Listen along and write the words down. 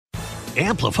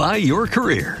Amplify your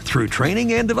career through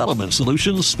training and development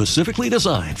solutions specifically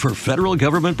designed for federal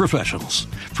government professionals.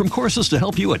 From courses to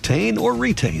help you attain or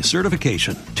retain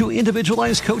certification, to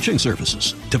individualized coaching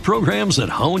services, to programs that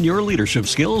hone your leadership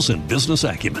skills and business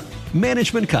acumen,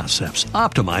 Management Concepts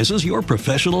optimizes your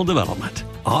professional development.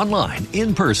 Online,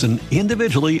 in person,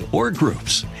 individually, or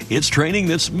groups, it's training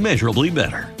that's measurably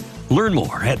better. Learn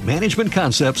more at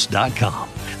managementconcepts.com.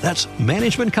 That's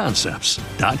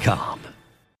managementconcepts.com.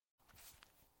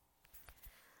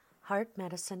 Heart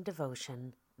Medicine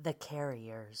Devotion, The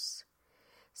Carriers.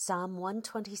 Psalm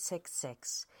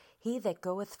 126:6. He that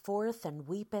goeth forth and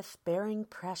weepeth, bearing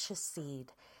precious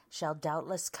seed, shall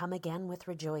doubtless come again with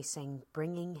rejoicing,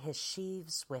 bringing his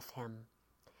sheaves with him.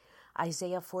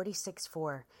 Isaiah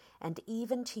 46:4. And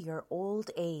even to your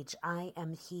old age I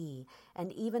am he,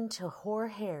 and even to hoar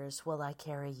hairs will I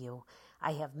carry you.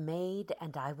 I have made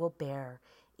and I will bear,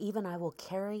 even I will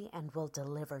carry and will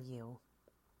deliver you.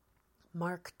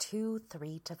 Mark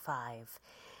 2:3-5.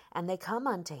 And they come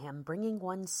unto him, bringing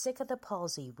one sick of the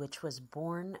palsy, which was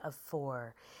born of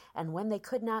 4. And when they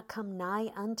could not come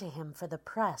nigh unto him for the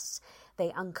press,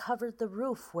 they uncovered the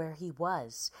roof where he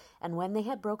was. And when they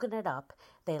had broken it up,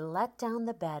 they let down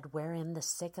the bed wherein the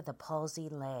sick of the palsy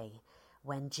lay.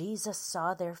 When Jesus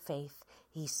saw their faith,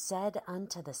 he said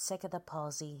unto the sick of the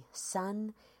palsy,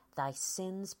 Son, thy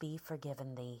sins be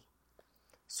forgiven thee.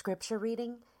 Scripture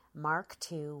reading, Mark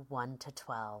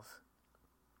 2:1-12.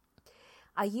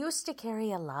 I used to carry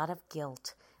a lot of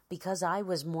guilt because I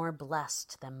was more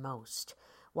blessed than most.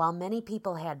 While many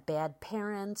people had bad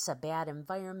parents, a bad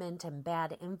environment, and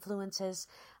bad influences,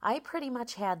 I pretty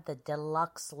much had the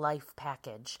deluxe life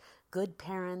package. Good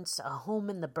parents, a home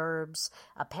in the burbs,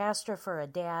 a pastor for a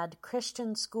dad,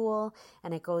 Christian school,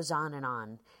 and it goes on and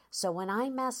on. So when I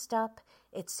messed up,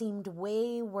 it seemed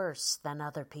way worse than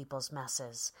other people's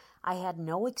messes. I had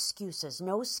no excuses,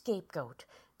 no scapegoat,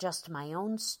 just my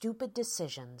own stupid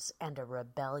decisions and a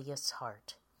rebellious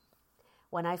heart.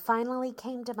 When I finally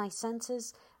came to my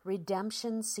senses,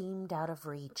 redemption seemed out of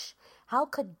reach. How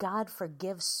could God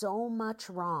forgive so much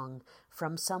wrong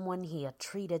from someone he had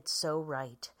treated so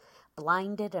right?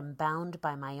 Blinded and bound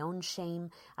by my own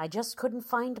shame, I just couldn't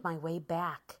find my way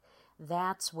back.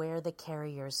 That's where the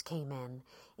carriers came in.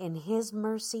 In his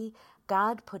mercy,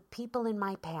 God put people in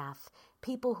my path,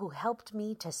 people who helped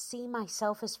me to see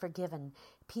myself as forgiven,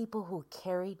 people who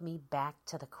carried me back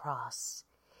to the cross.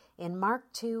 In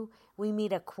Mark 2, we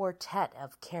meet a quartet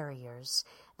of carriers.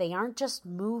 They aren't just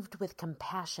moved with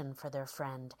compassion for their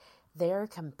friend. Their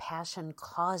compassion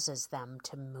causes them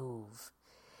to move.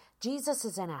 Jesus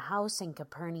is in a house in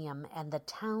Capernaum, and the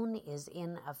town is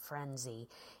in a frenzy.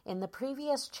 In the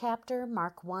previous chapter,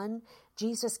 Mark 1,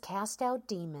 Jesus cast out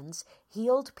demons,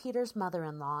 healed Peter's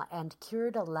mother-in-law, and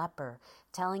cured a leper,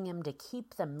 telling him to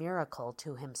keep the miracle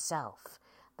to himself.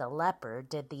 The leper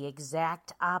did the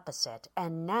exact opposite,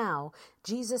 and now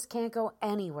Jesus can't go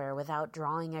anywhere without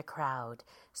drawing a crowd.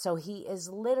 So he is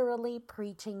literally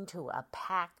preaching to a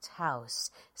packed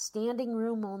house, standing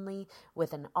room only,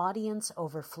 with an audience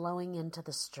overflowing into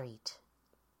the street.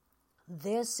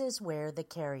 This is where the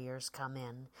carriers come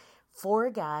in. 4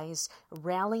 guys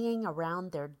rallying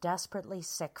around their desperately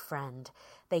sick friend.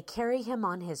 They carry him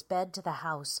on his bed to the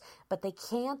house, but they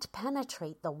can't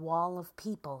penetrate the wall of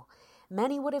people.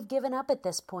 Many would have given up at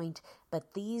this point,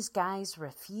 but these guys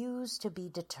refuse to be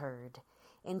deterred.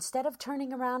 Instead of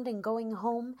turning around and going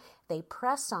home, they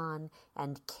press on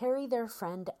and carry their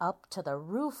friend up to the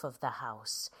roof of the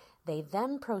house. They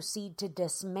then proceed to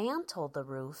dismantle the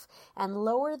roof and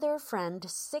lower their friend,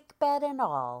 sick bed and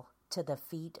all, to the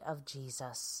feet of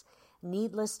Jesus.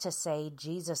 Needless to say,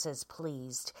 Jesus is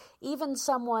pleased, even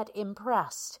somewhat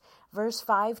impressed. Verse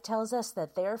 5 tells us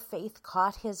that their faith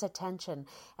caught his attention,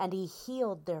 and he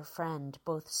healed their friend,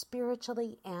 both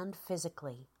spiritually and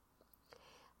physically.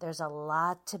 There's a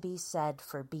lot to be said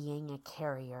for being a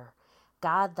carrier.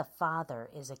 God the Father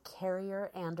is a carrier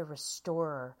and a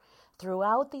restorer.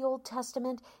 Throughout the Old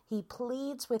Testament, he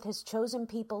pleads with his chosen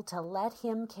people to let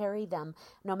him carry them,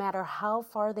 no matter how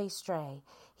far they stray.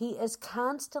 He is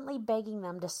constantly begging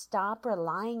them to stop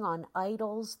relying on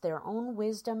idols, their own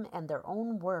wisdom, and their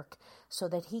own work, so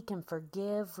that he can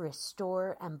forgive,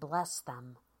 restore, and bless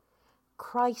them.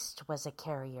 Christ was a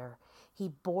carrier. He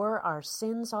bore our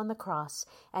sins on the cross,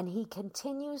 and he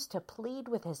continues to plead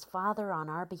with his Father on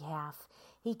our behalf.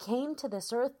 He came to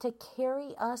this earth to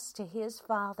carry us to his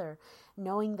Father,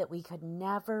 knowing that we could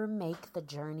never make the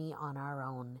journey on our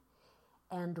own.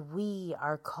 And we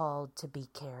are called to be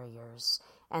carriers,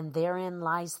 and therein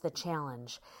lies the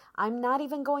challenge. I'm not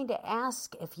even going to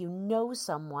ask if you know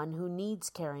someone who needs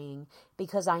carrying,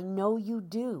 because I know you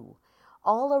do.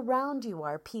 All around you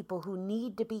are people who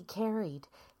need to be carried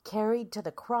to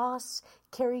the cross,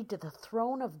 carried to the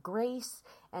throne of grace,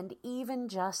 and even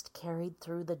just carried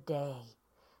through the day.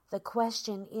 The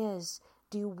question is,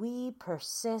 do we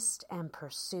persist and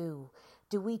pursue?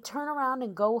 Do we turn around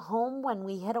and go home when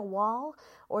we hit a wall?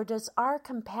 Or does our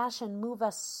compassion move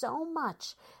us so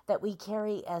much that we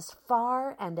carry as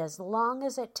far and as long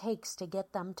as it takes to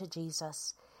get them to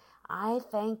Jesus? I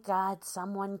thank God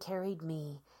someone carried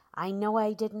me. I know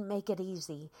I didn't make it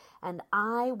easy, and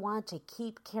I want to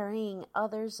keep carrying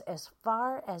others as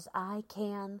far as I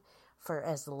can for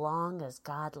as long as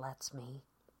God lets me.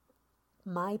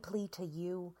 My plea to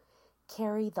you,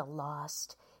 carry the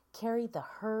lost, carry the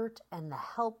hurt and the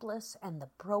helpless and the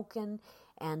broken,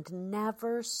 and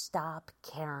never stop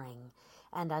caring.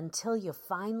 And until you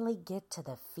finally get to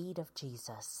the feet of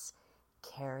Jesus,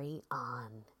 carry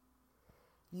on.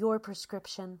 Your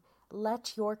prescription,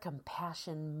 let your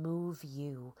compassion move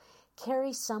you.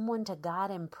 Carry someone to God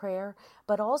in prayer,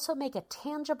 but also make a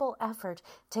tangible effort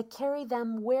to carry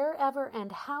them wherever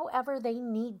and however they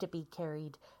need to be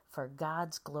carried for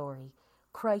God's glory.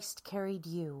 Christ carried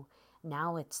you.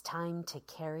 Now it's time to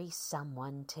carry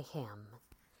someone to Him.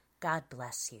 God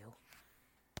bless you.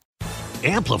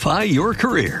 Amplify your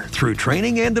career through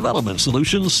training and development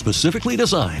solutions specifically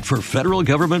designed for federal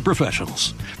government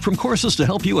professionals. From courses to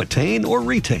help you attain or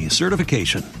retain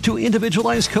certification, to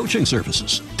individualized coaching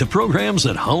services, to programs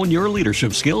that hone your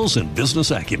leadership skills and business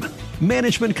acumen,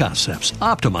 Management Concepts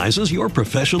optimizes your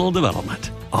professional development.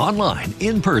 Online,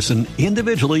 in person,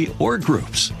 individually, or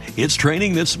groups, it's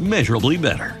training that's measurably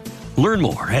better. Learn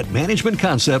more at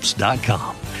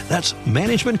managementconcepts.com. That's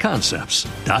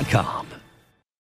managementconcepts.com.